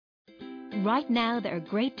Right now there are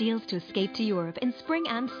great deals to escape to Europe in spring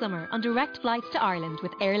and summer on direct flights to Ireland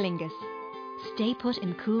with Aer Lingus. Stay put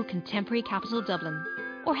in cool contemporary capital Dublin,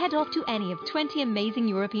 or head off to any of 20 amazing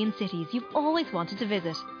European cities you've always wanted to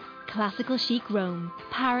visit. Classical chic Rome,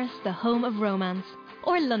 Paris, the home of romance,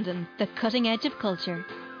 or London, the cutting edge of culture.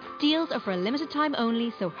 Deals are for a limited time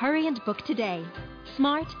only, so hurry and book today.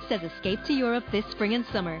 Smart says escape to Europe this spring and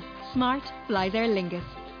summer. Smart flies Aer Lingus.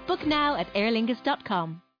 Book now at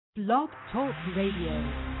aerlingus.com. Blog Talk Radio.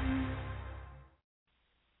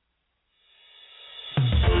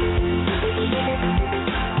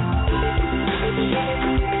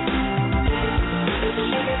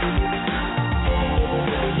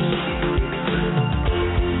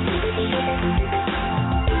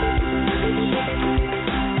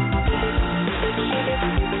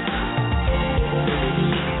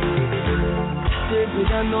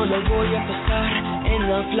 No lo voy a pasar en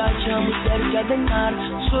la playa muy cerca del mar,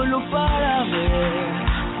 solo para ver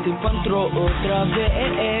si te encuentro otra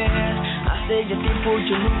vez. Hace ya tiempo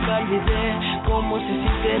yo nunca olvidé cómo se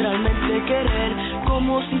siente realmente querer,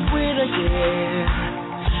 como si fuera ayer.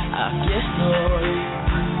 Aquí estoy,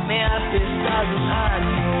 me ha pesado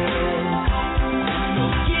años. No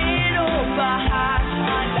quiero bajar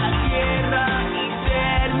a la tierra y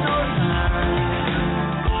ser normal.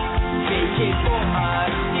 Que llego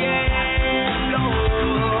al cielo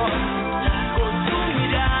con tu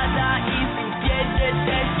mirada y tu piel de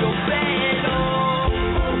terciopelo.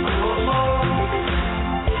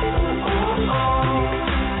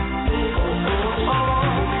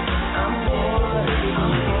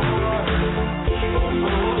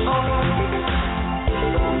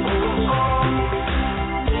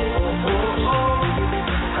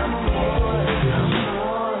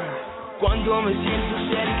 Cuando me siento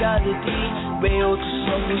cerca de ti, veo tus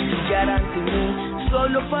ojos brillar ante mí,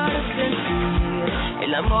 solo para sentir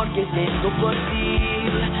el amor que tengo por ti.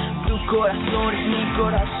 Tu corazón es mi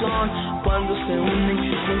corazón, cuando se unen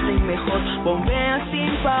se sienten mejor, bombean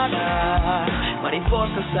sin parar,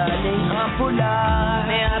 mariposas salen a volar.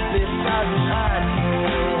 Me ha pesado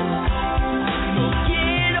años, no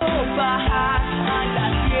quiero bajar a la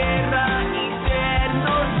tierra y ser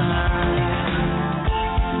normal.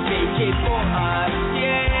 Te llevo al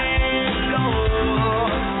cielo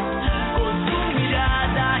con tu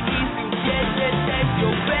mirada y tu piel de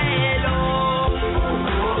terciopelo.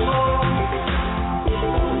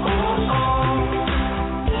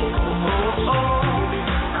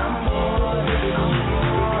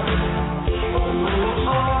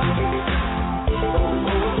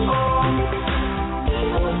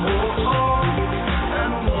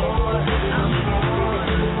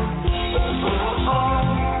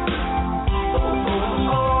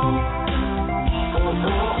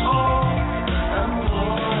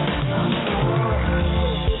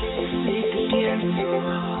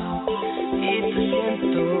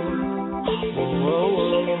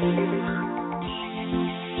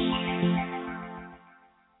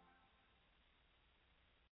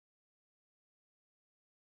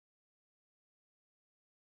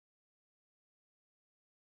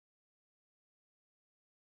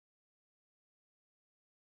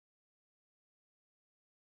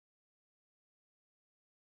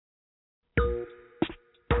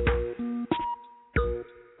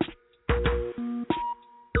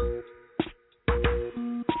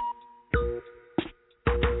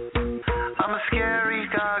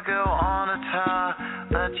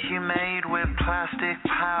 You made with plastic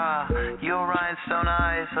power. Your rhinestone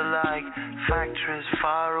eyes are like factories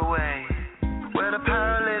far away, where the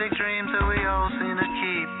paralytic dreams that we all seem to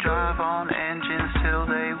keep drive on engines till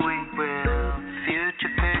they weep. With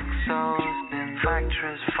future pixels in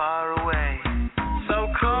factories far away. So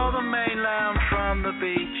call the mainland from the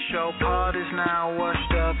beach. Your part is now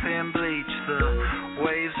washed up in bleach. The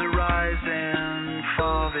waves are rising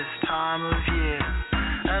for this time of year,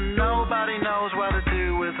 and nobody knows what to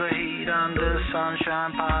do with the heat. Under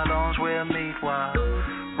sunshine pylons we'll meet while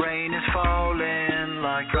rain is falling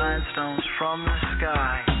like rhinestones from the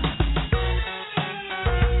sky.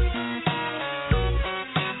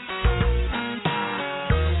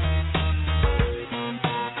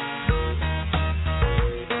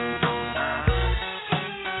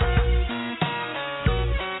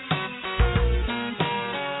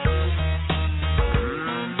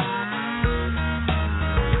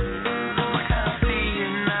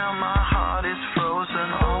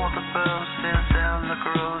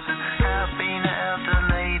 Have been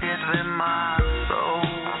alternated with my soul.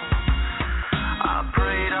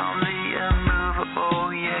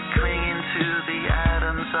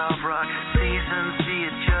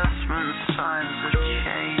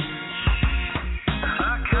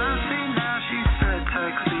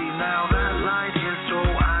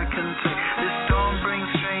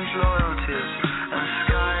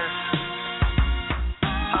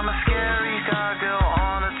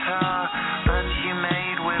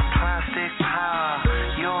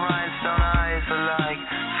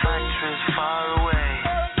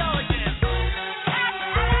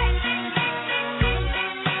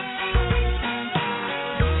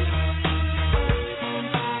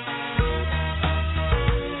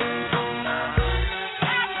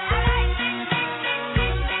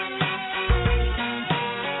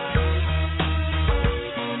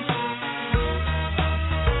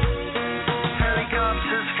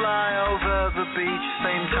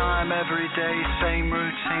 day, same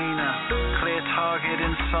routine. Clear target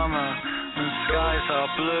in summer and skies are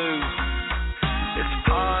blue. It's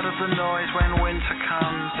part of the noise when winter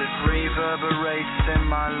comes. It reverberates in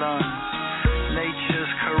my lungs. Nature's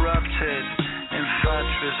corrupted,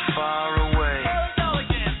 infatuous far away.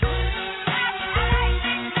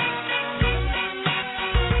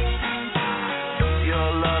 Your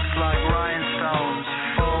love's like rhinestones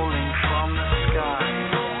falling from the sky.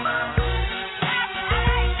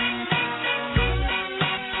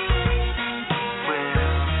 We're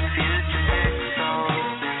future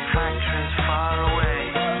pixels, factories far away.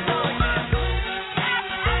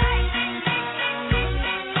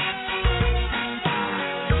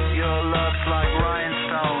 Your love's like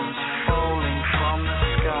rhinestones falling from the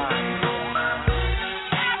sky.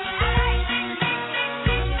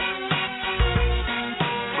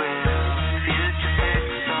 We're future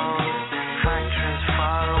pixels, factories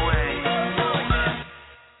far away.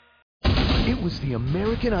 It was the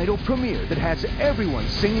American Idol premiere that has everyone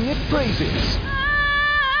singing its praises.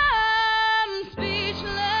 I'm speechless.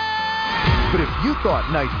 But if you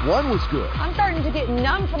thought night one was good, I'm starting to get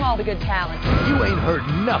numb from all the good talent. you ain't heard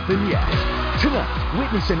nothing yet. Tonight,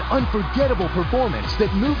 witness an unforgettable performance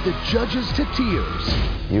that moved the judges to tears.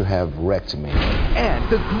 You have wrecked me. And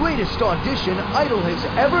the greatest audition Idol has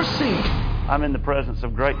ever seen. I'm in the presence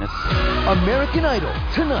of greatness. American Idol,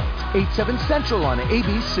 tonight, 8/7 Central on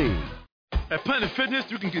ABC. At Planet Fitness,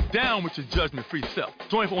 you can get down with your judgment-free self.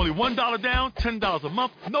 Join for only $1 down, $10 a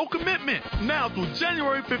month, no commitment. Now through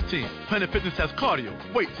January 15th, Planet Fitness has cardio,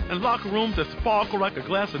 weights, and locker rooms that sparkle like a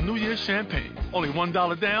glass of New Year's champagne. Only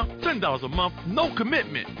 $1 down, $10 a month, no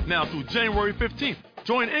commitment. Now through January 15th.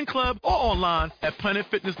 Join in club or online at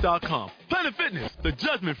planetfitness.com. Planet Fitness, the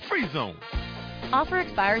judgment-free zone. Offer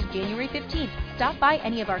expires January 15th. Stop by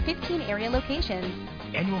any of our 15 area locations.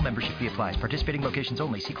 Annual membership fee applies. Participating locations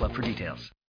only. See club for details.